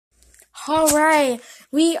Alright,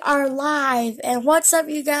 we are live, and what's up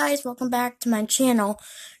you guys? Welcome back to my channel.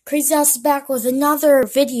 Crazy House is back with another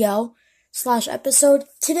video / episode.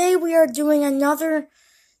 Today we are doing another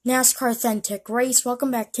NASCAR Authentic race.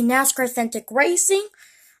 Welcome back to NASCAR Authentic Racing.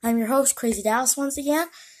 I'm your host, Crazy Dallas, once again.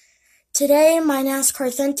 Today, my NASCAR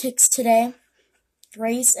Authentics today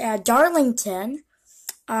race at Darlington.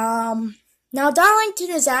 Now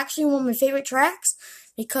Darlington is actually one of my favorite tracks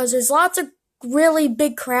because there's lots of really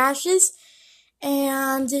big crashes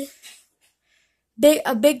and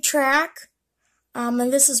a big track. And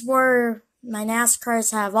this is where my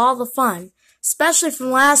NASCARs have all the fun. Especially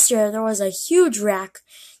from last year, there was a huge wreck.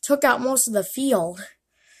 Took out most of the field.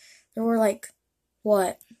 There were like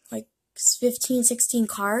 15, 16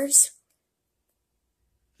 cars?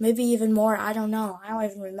 Maybe even more, I don't know. I don't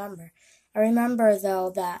even remember. I remember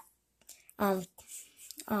though that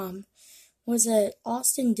was it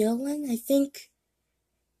Austin Dillon? I think.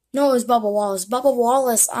 No, it was Bubba Wallace. Bubba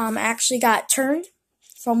Wallace actually got turned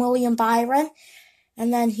from William Byron,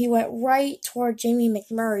 and then he went right toward Jamie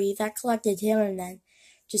McMurray. That collected him, and then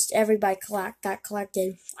just everybody got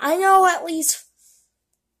collected. I know at least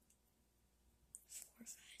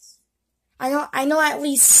I know at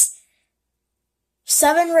least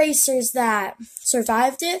 7 racers that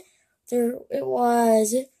survived it. It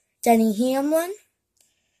was Denny Hamlin,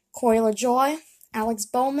 Corey LaJoie, Alex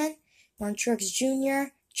Bowman, Martin Truex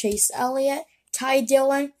Jr., Chase Elliott, Ty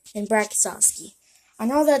Dillon, and Brad Keselowski. I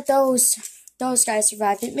know that those guys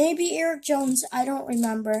survived it. Maybe Eric Jones, I don't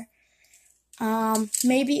remember.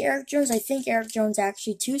 Maybe Eric Jones, I think Eric Jones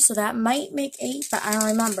actually too, so that might make 8, but I don't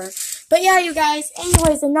remember. But yeah, you guys,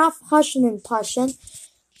 anyways, enough hushing and pushing.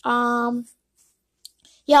 Yeah,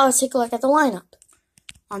 let's take a look at the lineup.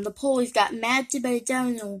 On the pole, we've got Matt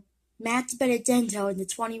DiBenedetto in the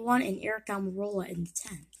 21 and Eric Almirola in the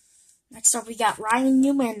 10. Next up, we got Ryan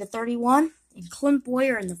Newman in the 31 and Clint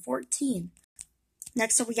Boyer in the 14.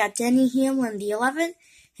 Next up, we got Denny Hamlin in the 11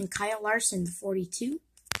 and Kyle Larson in the 42.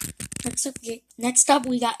 Next up,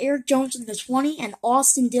 we got Eric Jones in the 20 and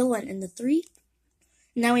Austin Dillon in the 3.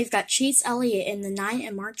 Now we've got Chase Elliott in the 9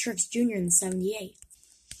 and Mark Truex Jr. in the 78.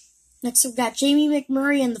 Next, we've got Jamie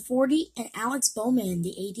McMurray in the 40 and Alex Bowman in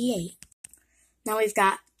the 88. Now we've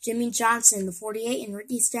got Jimmy Johnson in the 48 and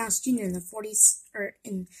Ricky Stenhouse Jr. in the 40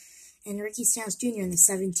 and Ricky Stenhouse Jr. in the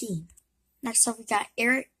 17. Next up, we got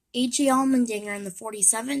A.J. Allmendinger in the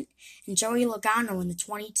 47 and Joey Logano in the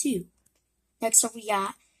 22. Next up, we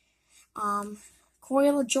got Corey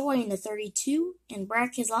LaJoie in the 32 and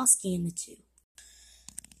Brad Keselowski in the 2.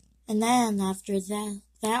 And then after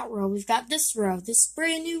that row, we've got this row. This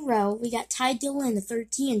brand new row, we got Ty Dillon in the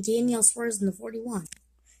 13 and Daniel Suarez in the 41.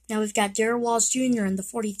 Now we've got Darrell Walsh Jr. in the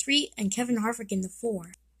 43 and Kevin Harvick in the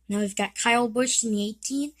 4. Now we've got Kyle Busch in the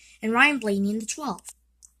 18 and Ryan Blaney in the 12.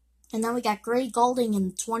 And then we got Gray Goulding in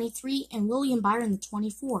the 23 and William Byron in the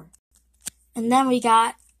 24. And then we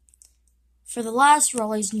got, for the last row,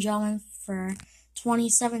 ladies and gentlemen, for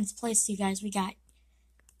 27th place, you guys,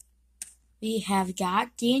 we have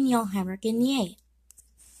got Daniel Hemrick in the 8.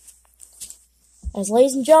 As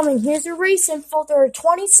ladies and gentlemen, here's your race info. There are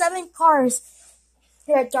 27 cars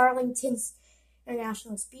here at Darlington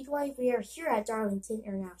International Speedway. We are here at Darlington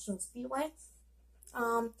International Speedway.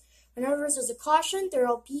 Whenever there's a caution, there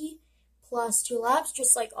will be plus 2 laps,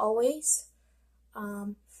 just like always.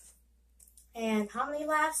 And how many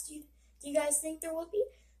laps do you guys think there will be?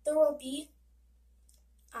 There will be,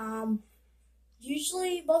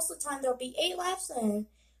 usually, most of the time, there will be 8 laps, and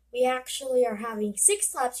we actually are having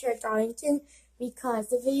 6 laps here at Darlington because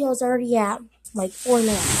the video is already at like 4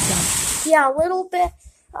 minutes. So, yeah, a little bit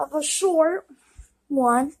of a short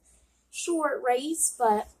race,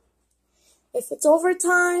 but if it's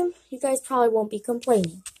overtime, you guys probably won't be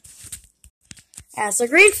complaining. As the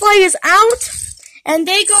green flag is out, and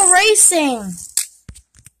they go racing.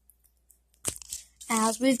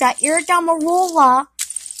 As we've got Eric Almirola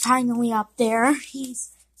finally up there.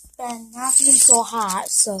 He's been not being so hot,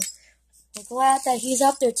 so we're glad that he's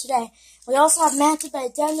up there today. We also have Matt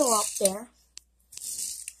DiBenedetto up there.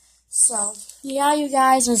 So, yeah, you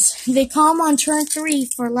guys, as they come on turn 3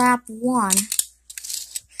 for lap 1.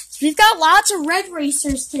 So we've got lots of red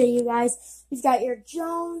racers today, you guys. We've got Eric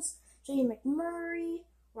Jones, Jamie McMurray,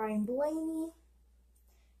 Ryan Blaney,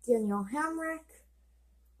 Daniel Hemrick,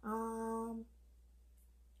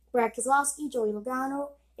 Brad Keselowski, Joey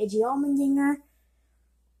Logano, A.J. Allmendinger,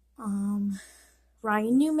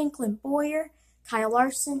 Ryan Newman, Clint Boyer, Kyle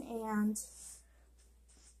Larson, and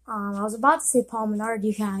I was about to say Paul Menard,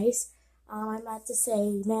 you guys. I meant to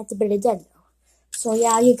say Matt DiBenedetto. So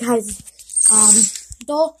yeah, you guys,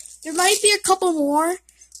 though there might be a couple more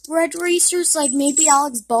red racers, like maybe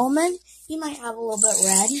Alex Bowman. he might have a little bit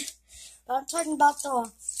red. But I'm talking about the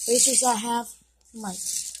racers that have, like,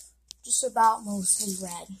 just about mostly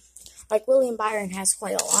red. Like, William Byron has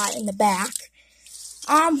quite a lot in the back.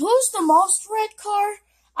 Who's the most red car?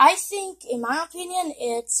 I think, in my opinion,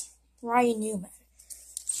 it's Ryan Newman,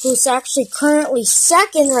 who's actually currently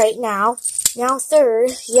second right now. Now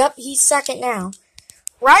third. Yep, he's second now.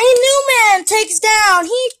 Ryan Newman takes down.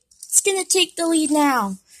 He's going to take the lead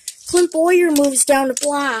now. Clint Boyer moves down to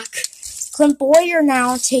block. Clint Boyer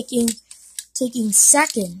now taking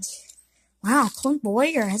second. Wow, Clint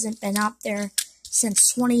Boyer hasn't been up there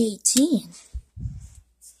since 2018.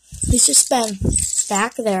 He's just been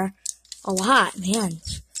back there a lot, man.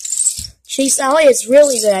 Chase Elliott's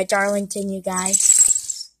really good at Darlington, you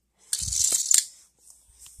guys.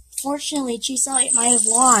 Fortunately, Chase Elliott might have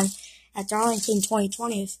won at Darlington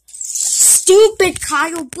 2020. Stupid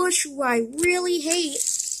Kyle Busch, who I really hate.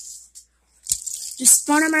 Just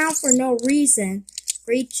spun him out for no reason.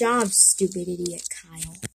 Great job, stupid idiot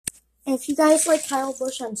Kyle. And if you guys like Kyle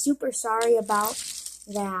Busch, I'm super sorry about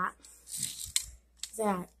that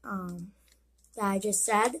I just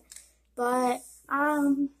said. But,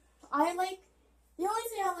 the only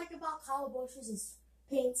thing I like about Kyle Busch is his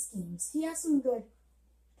paint schemes. He has some good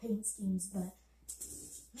paint schemes, but,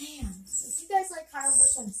 man, if you guys like Kyle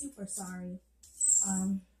Busch, I'm super sorry.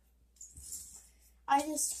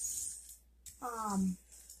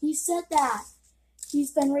 He said that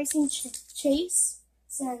he's been racing Chase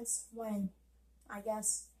since when, I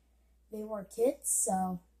guess, they were kids,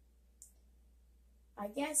 so I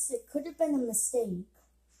guess it could have been a mistake.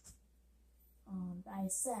 I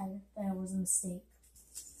said that it was a mistake.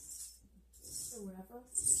 Or whatever.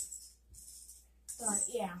 But,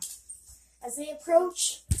 yeah. As they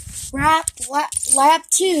approach lap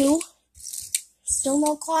 2, still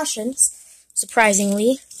no cautions,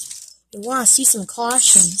 surprisingly. You want to see some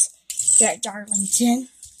cautions here at Darlington.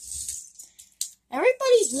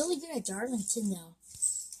 Everybody's really good at Darlington, though.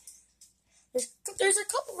 There's a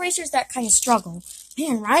couple racers that kind of struggle.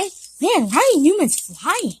 Man, Ryan Newman's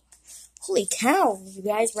flying. Holy cow, you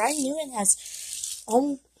guys. Ryan Newman has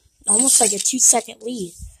almost like a 2-second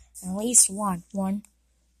lead. At least one. 1,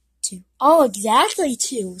 2. Oh, exactly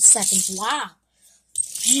 2 seconds. Wow.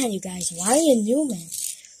 Man, you guys, Ryan Newman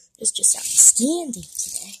is just outstanding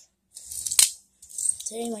today.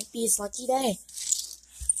 Today might be his lucky day.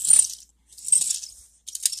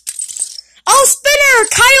 Oh, spinner!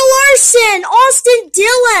 Kyle Larson! Austin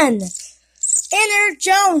Dillon! And Eric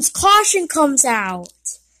Jones. Caution comes out.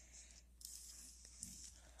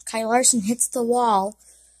 Kyle Larson hits the wall.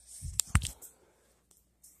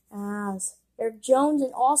 As Eric Jones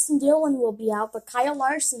and Austin Dillon will be out, but Kyle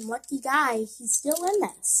Larson, lucky guy, he's still in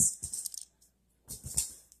this.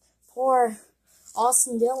 Poor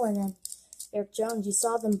Austin Dillon and Eric Jones, you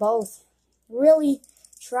saw them both really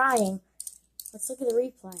trying. Let's look at the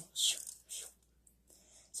replay.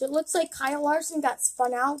 So it looks like Kyle Larson got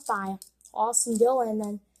spun out by Austin Dillon, and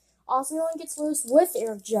then Austin Dillon gets loose with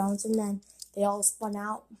Eric Jones, and then they all spun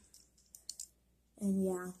out. And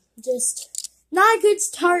yeah, just not a good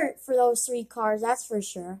start for those 3 cars, that's for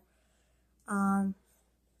sure. Kyle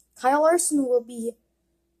Larson will be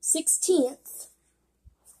 16th.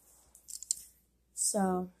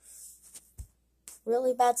 So,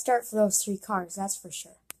 really bad start for those 3 cars, that's for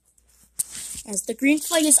sure. As the green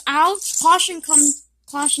flag is out, caution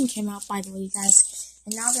came out, by the way, guys.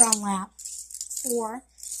 And now they're on lap 4.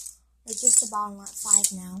 They're just about on lap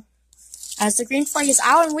 5 now. As the green flag is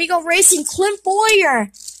out, and we go racing. Clint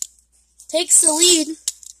Boyer takes the lead.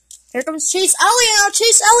 Here comes Chase Elliott. Now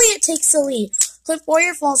Chase Elliott takes the lead. Clint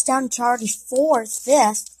Boyer falls down to already 4th,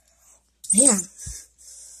 5th. Man.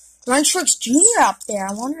 Ron Truex Jr. up there.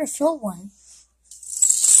 I wonder if he'll win.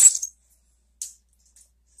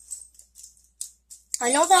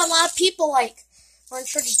 I know that a lot of people like Ron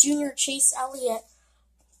Truex Jr., Chase Elliott,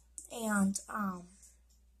 and,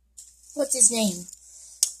 what's his name?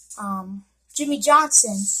 Jimmy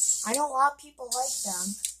Johnson. I know a lot of people like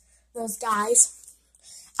them. Those guys.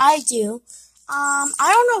 I do. I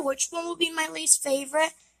don't know which one will be my least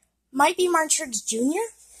favorite. Might be Martin Truex Jr.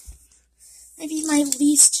 Maybe my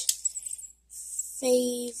least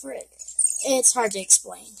favorite. It's hard to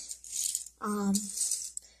explain.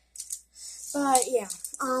 But yeah.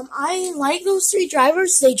 I like those 3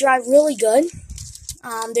 drivers. They drive really good.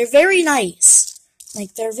 They're very nice.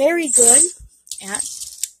 Like, they're very good at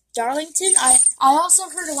Darlington. I also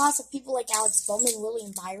heard lots of people like Alex Bowman,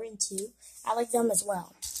 William Byron, too. I like them as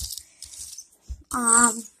well.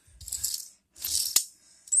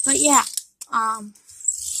 But yeah.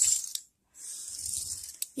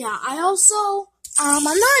 Yeah, I also, I'm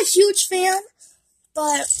not a huge fan,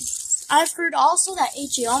 but I've heard also that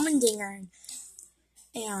H.A. Allmendinger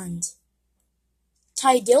and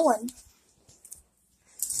Ty Dillon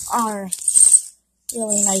are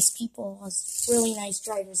really nice people, really nice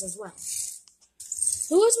drivers as well.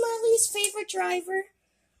 Who is my least favorite driver?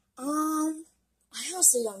 I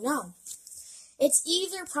honestly don't know. It's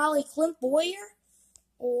either probably Clint Bowyer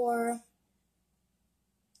or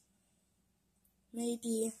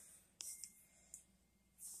maybe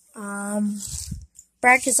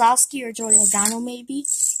Brad Keselowski or Joey Logano maybe.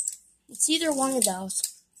 It's either one of those.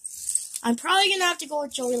 I'm probably going to have to go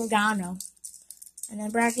with Joey Logano. And then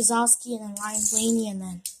Brad Keselowski and then Ryan Blaney and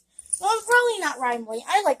then... Well, probably not Ryan Blaney.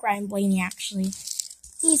 I like Ryan Blaney actually.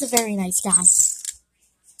 He's a very nice guy.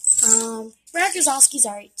 Brad Keselowski's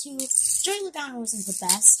alright too. Joey Logano isn't the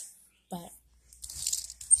best, but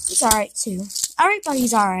he's alright too.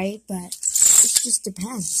 Everybody's alright, but it just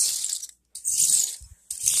depends.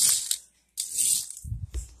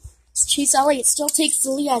 Chase Elliott still takes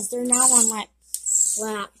the lead as they're now on lap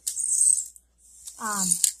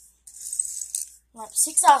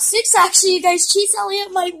 6 out of 6 actually, you guys. Chase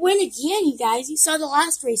Elliott might win again, you guys. You saw the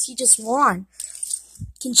last race, he just won.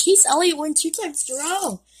 Can Chase Elliott win 2 times in a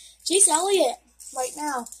row? Chase Elliott right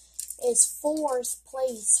now is 4th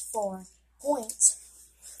place for points.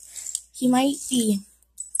 He might be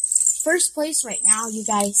 1st place right now, you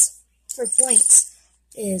guys, for points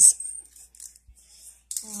is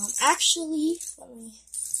actually,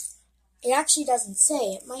 it actually doesn't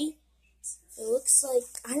say. It looks like,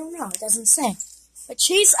 I don't know, it doesn't say. But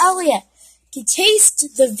Chase Elliott can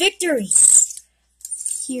taste the victory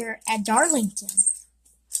here at Darlington.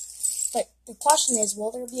 But the question is,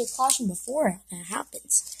 will there be a caution before that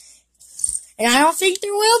happens? And I don't think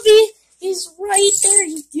there will be. He's right there.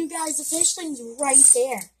 You guys, the finish line's right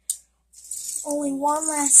there. Only one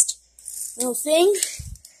last little thing.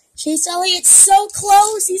 Chase Elliott's so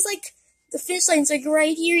close. He's like, the finish line's like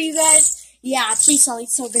right here, you guys. Yeah, Chase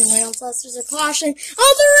Elliott's so big right unless there's a caution.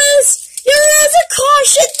 Oh, there is! There is a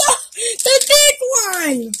caution! The big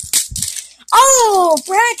one! Oh,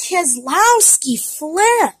 Brad Keselowski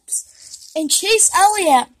flips. And Chase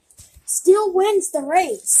Elliott still wins the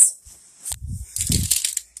race.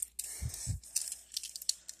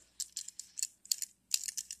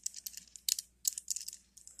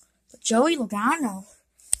 But Joey Logano.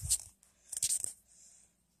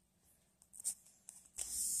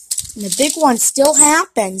 And the big one still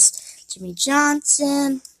happens. Jimmy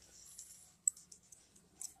Johnson.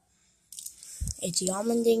 A.J.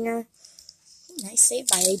 Allmendinger. Nice save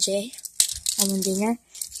by A.J. Allmendinger.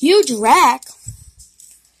 Huge wreck.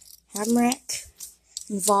 Hemrick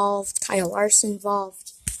involved. Kyle Larson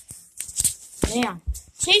involved. Man.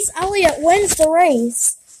 Chase Elliott wins the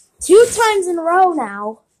race 2 times in a row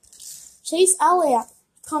now. Chase Elliott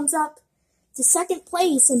comes up to 2nd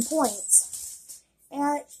place in points.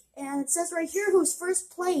 And it says right here who's 1st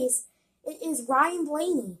place. It is Ryan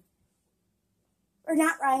Blaney. Or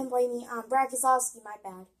not Ryan Blaney, Brad Keselowski, my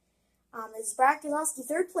bad. It's Brad Keselowski.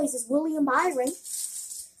 3rd place is William Byron.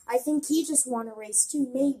 I think he just won a race too,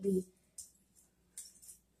 maybe.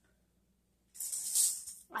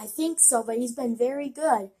 I think so, but he's been very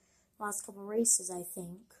good last couple races, I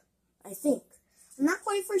think. I'm not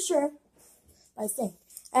quite for sure, but I think.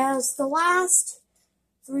 As the last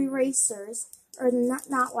 3 racers, or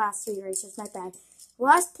not last 3 racers, my bad.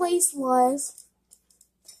 Last place was,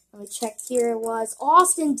 let me check here, it was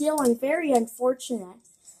Austin Dillon. Very unfortunate.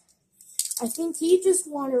 I think he just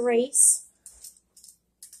won a race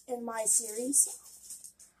in my series.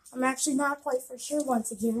 I'm actually not quite for sure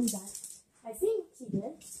once again, but I think he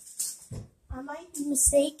did. I might be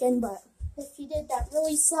mistaken, but if he did, that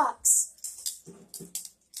really sucks.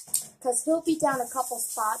 Because he'll be down a couple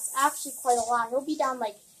spots. Actually, quite a lot. He'll be down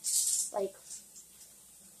like,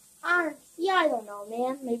 I don't know,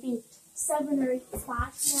 man. Maybe 7 or 8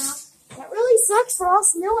 spots now. That really sucks for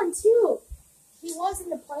Austin Dillon, too. He was in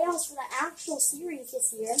the playoffs for the actual series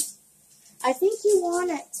this year. I think he won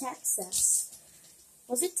at Texas.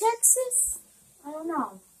 Was it Texas? I don't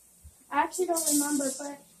know. I actually don't remember,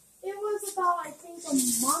 but it was about, I think, a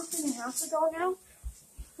month and a half ago now.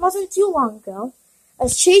 It wasn't too long ago.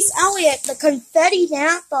 As Chase Elliott, the Confetti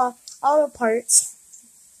Napa Auto Parts,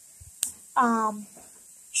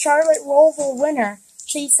 Charlotte Roval winner,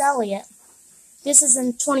 Chase Elliott. This is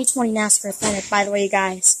in 2020 NASCAR Planet, by the way, you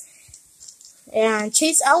guys. And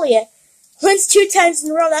Chase Elliott wins 2 times in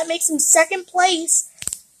a row. That makes him 2nd place.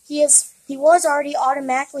 He was already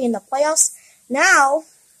automatically in the playoffs. Now,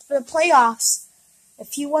 for the playoffs,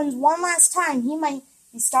 if he wins one last time, he might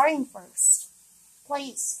be starting 1st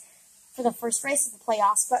place for the first race of the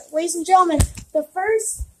playoffs. But, ladies and gentlemen, the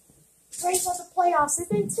first race at the playoffs. It's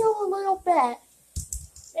been still a little bit.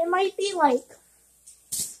 It might be like,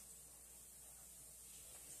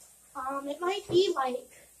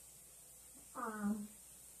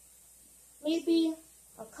 maybe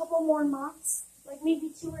a couple more months, like maybe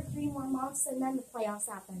 2 or 3 more months, and then the playoffs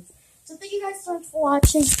happens. So thank you guys so much for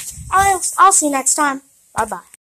watching. I'll see you next time. Bye bye.